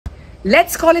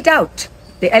Let's call it out.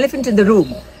 The elephant in the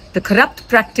room. The corrupt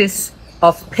practice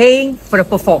of paying for a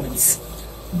performance.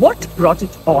 What brought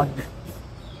it on?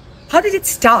 How did it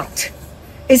start?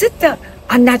 Is it the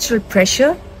unnatural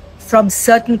pressure from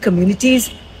certain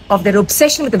communities of their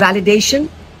obsession with the validation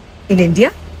in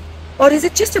India? Or is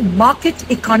it just a market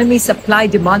economy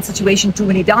supply-demand situation, too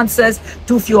many dancers,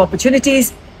 too few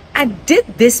opportunities? And did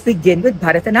this begin with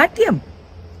Bharatanatyam?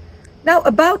 Now,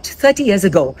 about 30 years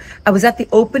ago, I was at the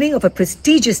opening of a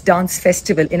prestigious dance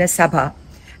festival in a sabha,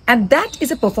 and that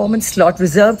is a performance slot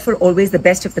reserved for always the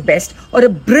best of the best or a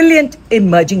brilliant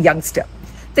emerging youngster.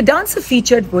 The dancer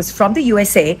featured was from the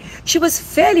USA. She was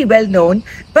fairly well known,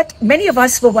 but many of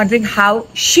us were wondering how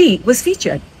she was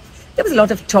featured. There was a lot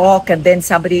of talk, and then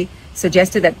somebody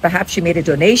suggested that perhaps she made a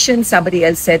donation. Somebody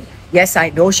else said, yes, I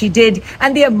know she did.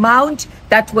 And the amount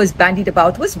that was bandied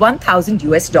about was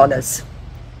 $1,000.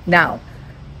 Now,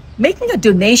 making a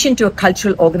donation to a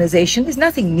cultural organization is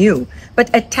nothing new,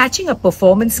 but attaching a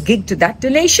performance gig to that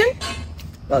donation,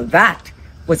 well, that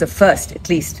was a first, at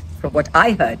least from what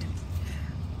I heard.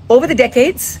 Over the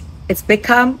decades, it's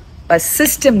become a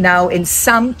system now in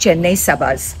some Chennai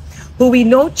sabhas, who we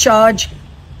know charge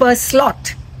per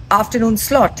slot, afternoon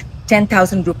slot,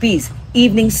 10,000 rupees,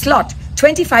 evening slot,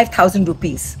 25,000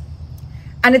 rupees.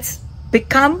 And it's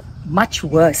become much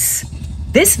worse.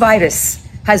 This virus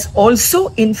has also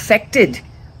infected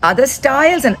other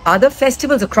styles and other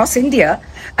festivals across India.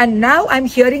 And now I'm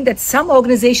hearing that some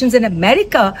organizations in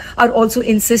America are also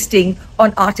insisting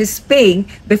on artists paying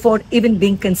before even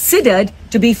being considered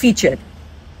to be featured.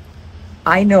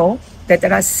 I know that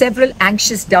there are several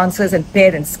anxious dancers and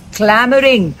parents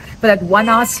clamoring for that 1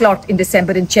 hour slot in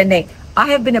December in Chennai. I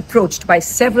have been approached by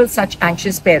several such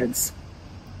anxious parents.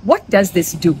 What does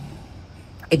this do?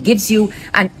 It gives you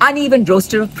an uneven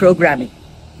roster of programming.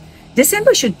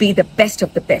 December should be the best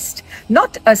of the best,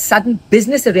 not a sudden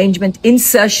business arrangement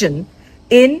insertion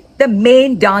in the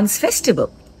main dance festival.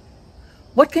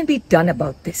 What can be done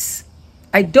about this?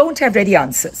 I don't have ready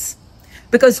answers,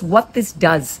 because what this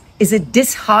does is it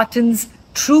disheartens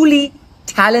truly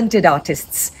talented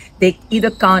artists. They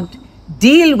either can't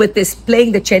deal with this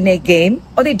playing the Chennai game,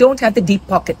 or they don't have the deep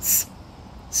pockets.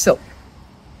 So,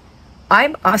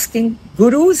 I'm asking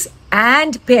gurus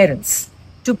and parents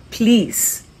to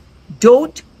please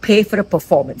don't pay for a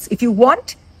performance. If you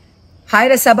want, hire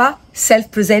a sabha,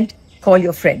 self-present, call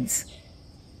your friends.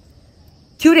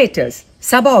 Curators,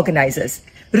 sabha organizers,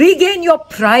 regain your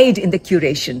pride in the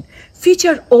curation.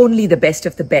 Feature only the best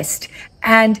of the best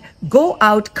and go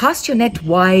out, cast your net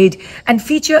wide and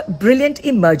feature brilliant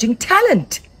emerging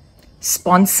talent.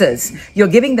 Sponsors, you're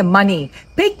giving the money.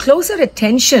 Pay closer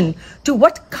attention to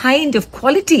what kind of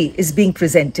quality is being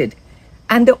presented.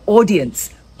 And the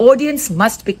audience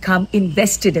must become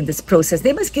invested in this process.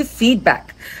 They must give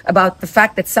feedback about the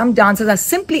fact that some dancers are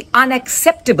simply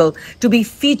unacceptable to be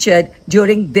featured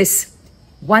during this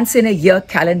once-in-a-year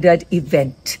calendared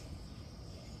event.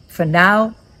 For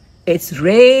now, it's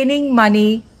raining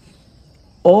money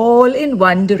all in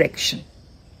one direction.